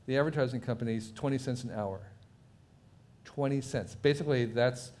the advertising companies 20 cents an hour. 20 cents. Basically,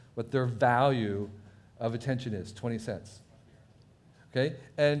 that's what their value of attention is, 20 cents. Okay?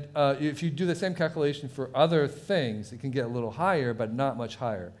 And if you do the same calculation for other things, it can get a little higher, but not much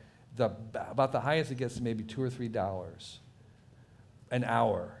higher. About the highest it gets is maybe $2 or $3 an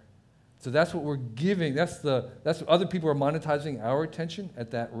hour. So that's what we're giving. That's what other people are monetizing our attention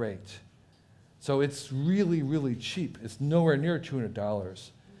at that rate. So it's really, really cheap. It's nowhere near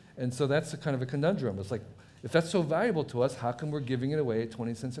 $200. And so that's a kind of a conundrum. It's like, if that's so valuable to us, how come we're giving it away at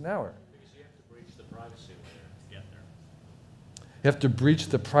 20 cents an hour? Because you have to breach the privacy layer to get there. You have to breach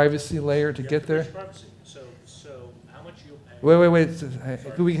the privacy layer to get there? Privacy. So how much you'll pay?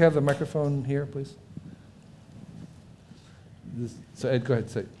 Wait. Could we have the microphone here, please? So Ed, go ahead.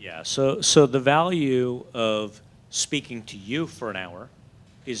 Say. Yeah. So the value of speaking to you for an hour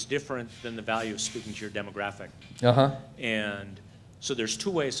is different than the value of speaking to your demographic. And so there's two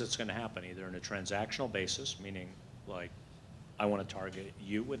ways that's going to happen, either on a transactional basis, meaning like I want to target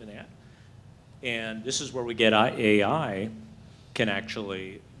you with an ad. And this is where we get AI can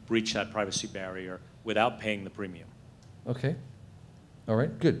actually breach that privacy barrier without paying the premium. Okay. All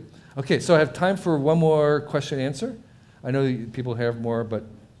right, good. Okay, so I have time for one more question and answer. I know people have more, but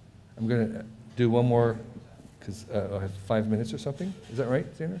I'm going to do one more because I have 5 minutes or something. Is that right,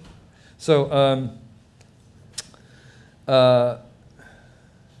 Xander? So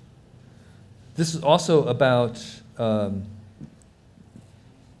this is also about,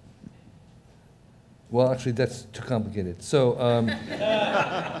 well, actually, that's too complicated. So,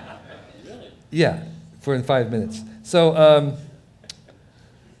 yeah, for in 5 minutes. So,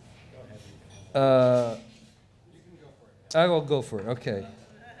 I will go for it. Okay.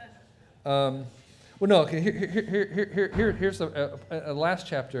 Well, no. Okay. Here's a last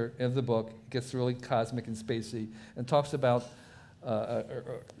chapter of the book. It gets really cosmic and spacey and talks about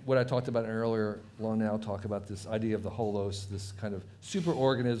what I talked about earlier. Long now talk about this idea of the holos, this kind of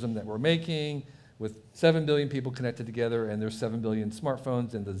superorganism that we're making with 7 billion people connected together, and there's 7 billion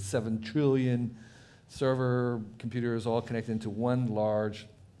smartphones, and the 7 trillion server computers all connected into one large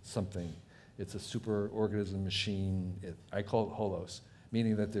something. It's a superorganism machine. I call it holos,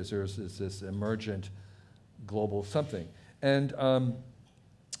 meaning that there's this emergent global something. And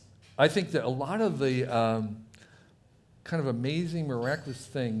I think that a lot of the kind of amazing, miraculous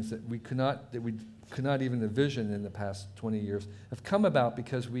things that we could not even envision in the past 20 years have come about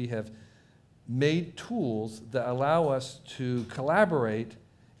because we have made tools that allow us to collaborate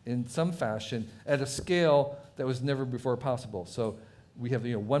in some fashion at a scale that was never before possible. So we have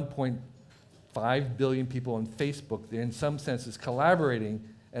 1.5 billion people on Facebook. They're in some senses collaborating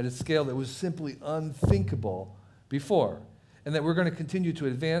at a scale that was simply unthinkable before. And that we're going to continue to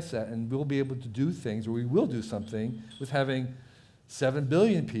advance that, and we'll be able to do things, or we will do something, with having 7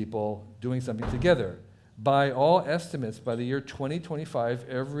 billion people doing something together. By all estimates, by the year 2025,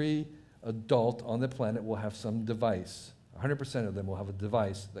 every adult on the planet will have some device. 100% of them will have a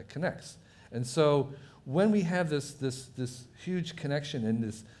device that connects. And so when we have this huge connection and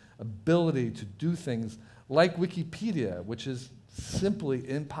this ability to do things like Wikipedia, which is simply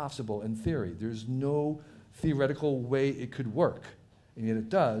impossible in theory. There's no theoretical way it could work, and yet it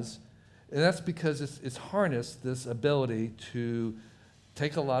does. And that's because it's harnessed this ability to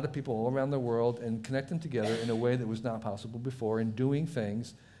take a lot of people all around the world and connect them together in a way that was not possible before, and doing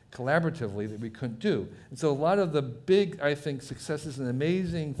things collaboratively that we couldn't do. And so a lot of the big, I think, successes and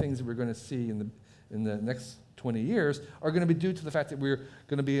amazing things that we're going to see in the next 20 years are going to be due to the fact that we're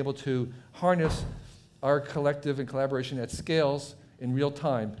going to be able to harness our collective and collaboration at scales in real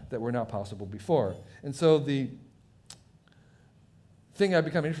time that were not possible before. And so the thing I've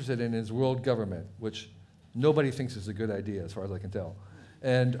become interested in is world government, which nobody thinks is a good idea as far as I can tell.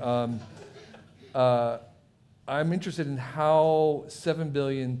 And I'm interested in how 7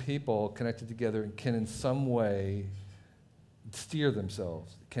 billion people connected together can in some way steer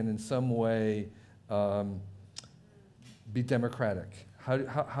themselves, can in some way be democratic.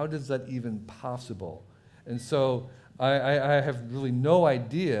 How does that even possible? And so I have really no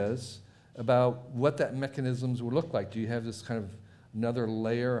ideas about what that mechanisms would look like. Do you have this kind of another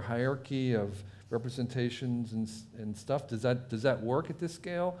layer hierarchy of representations and stuff? Does that work at this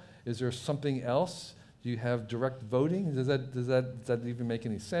scale? Is there something else? Do you have direct voting? Does that even make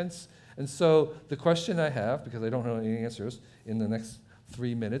any sense? And so the question I have, because I don't know any answers in the next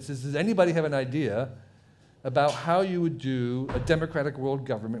 3 minutes, is does anybody have an idea about how you would do a democratic world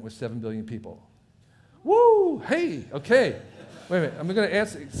government with 7 billion people? Woo! Hey, okay. Wait a minute, I'm going to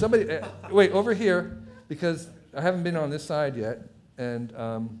answer. Somebody, wait, over here, because I haven't been on this side yet, and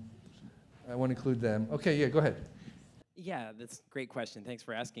I want to include them. Okay, yeah, go ahead. Yeah, that's a great question. Thanks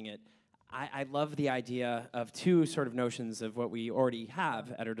for asking it. I love the idea of two sort of notions of what we already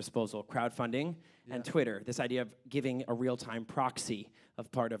have at our disposal, crowdfunding and Twitter, this idea of giving a real-time proxy of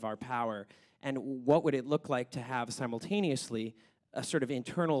part of our power. And what would it look like to have simultaneously a sort of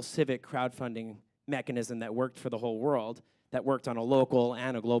internal civic crowdfunding mechanism that worked for the whole world, that worked on a local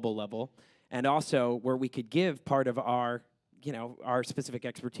and a global level, and also where we could give part of our our specific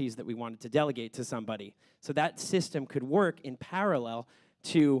expertise that we wanted to delegate to somebody. So that system could work in parallel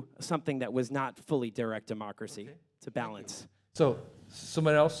to something that was not fully direct democracy, to balance. So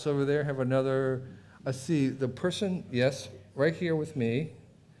someone else over there have another, I see the person, yes, right here with me,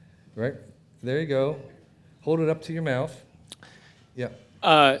 right, there you go. Hold it up to your mouth. Yeah.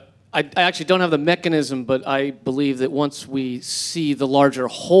 I actually don't have the mechanism, but I believe that once we see the larger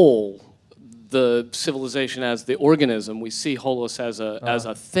whole, the civilization as the organism, we see holus as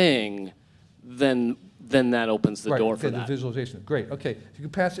a thing, then that opens the door for that. The visualization. Great. Okay. If you can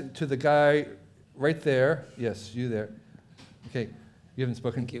pass it to the guy right there. Yes, you there. Okay. You haven't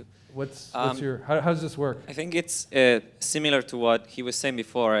spoken. Thank you. What's your? How does this work? I think it's similar to what he was saying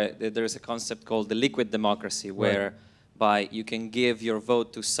before. There is a concept called the liquid democracy, whereby you can give your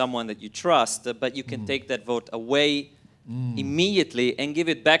vote to someone that you trust, but you can take that vote away immediately and give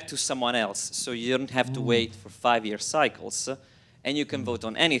it back to someone else, so you don't have to wait for 5-year cycles. And you can vote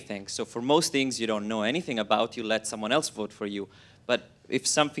on anything. So for most things you don't know anything about, you let someone else vote for you. But if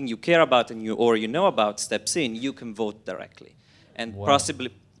something you care about and you know about steps in, you can vote directly. And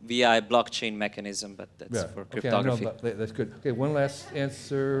possibly via a blockchain mechanism, but that's for cryptography. Okay, that's good. Okay, one last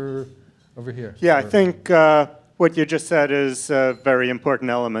answer over here. Yeah, I think what you just said is a very important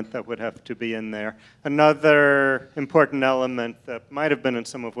element that would have to be in there. Another important element that might have been in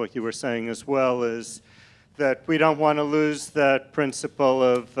some of what you were saying as well is that we don't want to lose that principle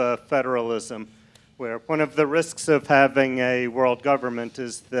of federalism, where one of the risks of having a world government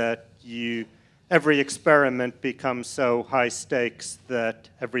is that every experiment becomes so high stakes that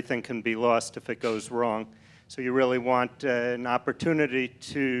everything can be lost if it goes wrong. So you really want an opportunity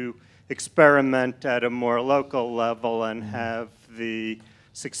to experiment at a more local level and have the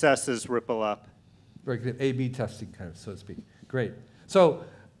successes ripple up. Very good. A/B testing, kind of, so to speak. Great. So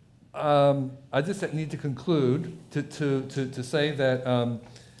I just need to conclude to say that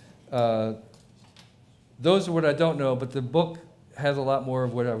those are what I don't know, but the book has a lot more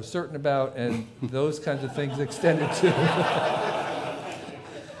of what I was certain about, and those kinds of things extended to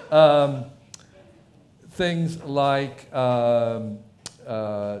things like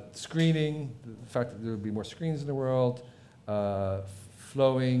screening, the fact that there would be more screens in the world,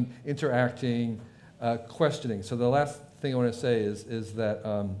 flowing, interacting, questioning. So the last thing I want to say is that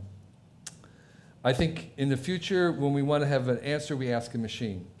I think in the future, when we want to have an answer, we ask a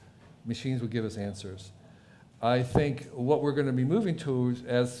machine. Machines will give us answers. I think what we're going to be moving to,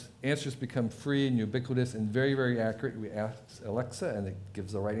 as answers become free and ubiquitous and very, very accurate, we ask Alexa and it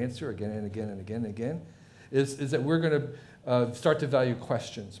gives the right answer again and again and again and again, is that we're going to start to value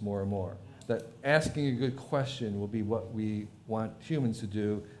questions more and more. That asking a good question will be what we want humans to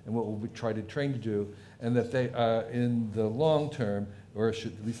do and what we'll try to train to do, and that they, in the long term, or at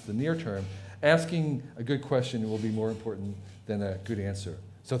least the near term, asking a good question will be more important than a good answer.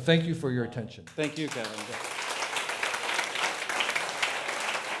 So thank you for your attention. Thank you, Kevin.